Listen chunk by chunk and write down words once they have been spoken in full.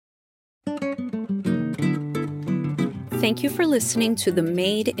Thank you for listening to the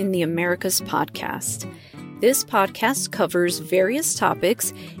Made in the Americas podcast. This podcast covers various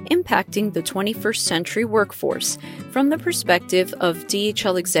topics impacting the 21st century workforce from the perspective of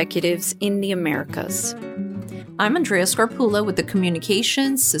DHL executives in the Americas. I'm Andrea Scarpula with the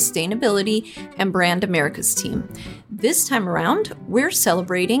Communications, Sustainability, and Brand Americas team. This time around, we're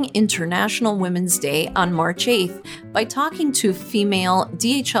celebrating International Women's Day on March 8th by talking to female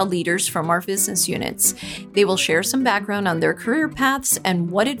DHL leaders from our business units. They will share some background on their career paths and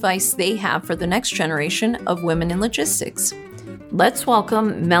what advice they have for the next generation of women in logistics. Let's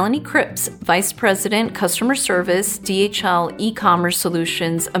welcome Melanie Cripps, Vice President, Customer Service, DHL E-commerce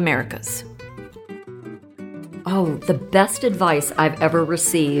Solutions Americas. Oh, the best advice I've ever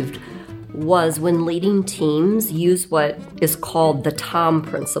received was when leading teams use what is called the TOM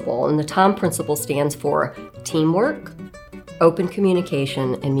principle. And the TOM principle stands for teamwork, open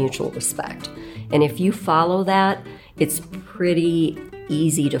communication, and mutual respect. And if you follow that, it's pretty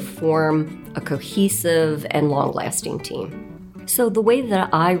easy to form a cohesive and long-lasting team. So the way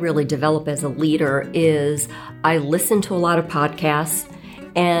that I really develop as a leader is I listen to a lot of podcasts,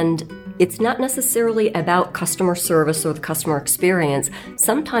 and it's not necessarily about customer service or the customer experience.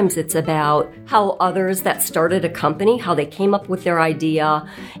 Sometimes it's about how others that started a company, how they came up with their idea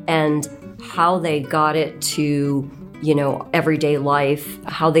and how they got it to, everyday life,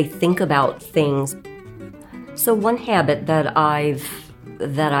 how they think about things. So one habit that I've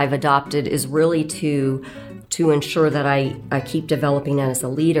adopted is really to ensure that I keep developing as a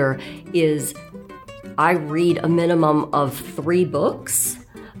leader is I read a minimum of 3 books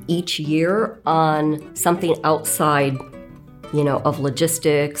each year on something outside, of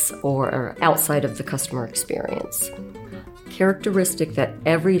logistics or outside of the customer experience. Characteristic that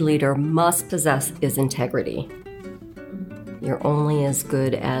every leader must possess is integrity. You're only as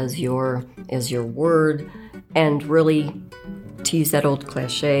good as your word, and really, to use that old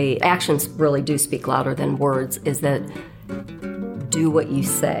cliche, actions really do speak louder than words, is that do what you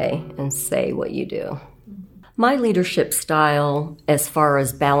say and say what you do. My leadership style, as far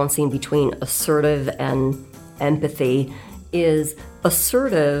as balancing between assertive and empathy, is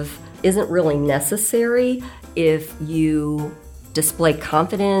assertive isn't really necessary if you display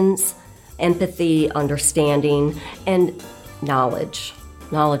confidence, empathy, understanding, and knowledge.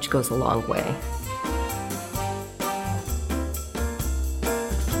 Knowledge goes a long way.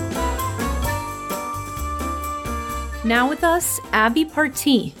 Now with us, Abby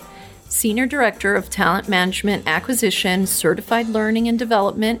Partee, Senior Director of Talent Management Acquisition, Certified Learning and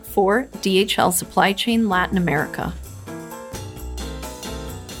Development for DHL Supply Chain Latin America.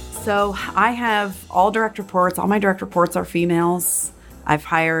 So I have all direct reports. All my direct reports are females. I've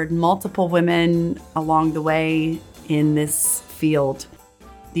hired multiple women along the way in this field.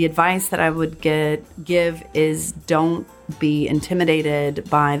 The advice that I would give is don't be intimidated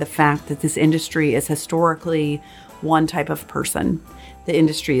by the fact that this industry is historically one type of person. The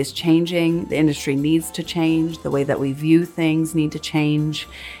industry is changing. The industry needs to change. The way that we view things need to change.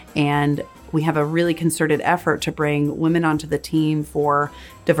 And we have a really concerted effort to bring women onto the team for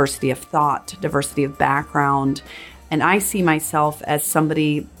diversity of thought, diversity of background. And I see myself as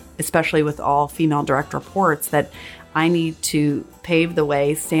somebody, especially with all female direct reports, that I need to pave the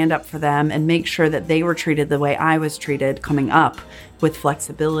way, stand up for them, and make sure that they were treated the way I was treated coming up, with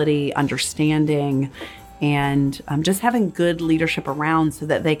flexibility, understanding, and just having good leadership around so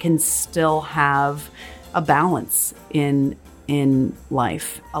that they can still have a balance in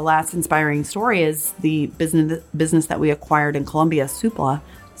life. A last inspiring story is the business that we acquired in Colombia, Supla.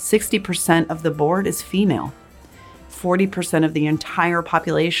 60% of the board is female. 40% of the entire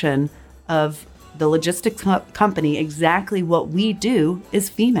population of the logistics company, exactly what we do, is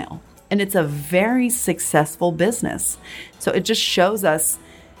female. And it's a very successful business. So it just shows us,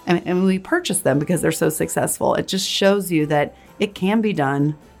 and we purchase them because they're so successful. It just shows you that it can be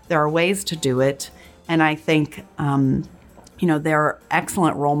done. There are ways to do it. And I think, there are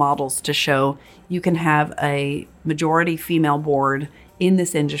excellent role models to show you can have a majority female board in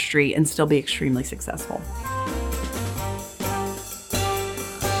this industry and still be extremely successful.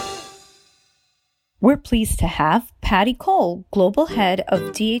 We're pleased to have Patty Cole, Global Head of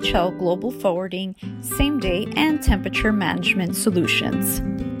DHL Global Forwarding, Same Day and Temperature Management Solutions.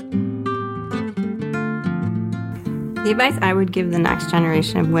 The advice I would give the next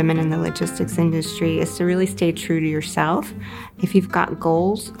generation of women in the logistics industry is to really stay true to yourself. If you've got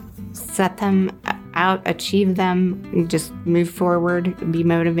goals, set them out, achieve them, just move forward, be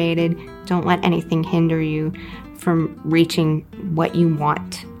motivated. Don't let anything hinder you from reaching what you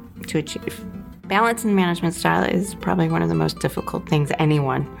want to achieve. Balance in management style is probably one of the most difficult things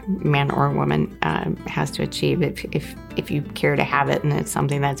anyone, man or woman, has to achieve if you care to have it, and it's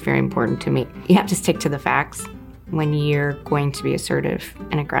something that's very important to me. You have to stick to the facts when you're going to be assertive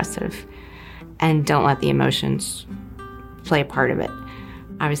and aggressive, and don't let the emotions play a part of it.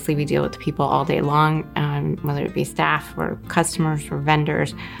 Obviously, we deal with people all day long, whether it be staff or customers or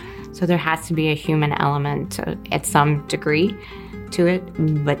vendors, so there has to be a human element at some degree to it,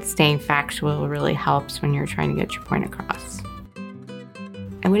 but staying factual really helps when you're trying to get your point across.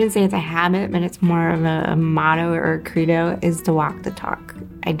 I wouldn't say it's a habit, but it's more of a motto or a credo, is to walk the talk.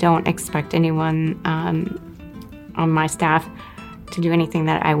 I don't expect anyone on my staff to do anything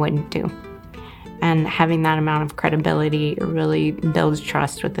that I wouldn't do. And having that amount of credibility really builds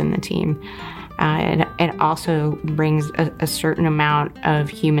trust within the team. It also brings a certain amount of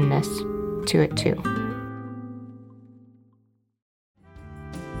humanness to it too.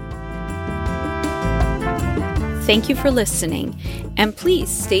 Thank you for listening, and please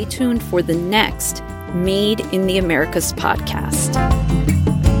stay tuned for the next Made in the Americas podcast.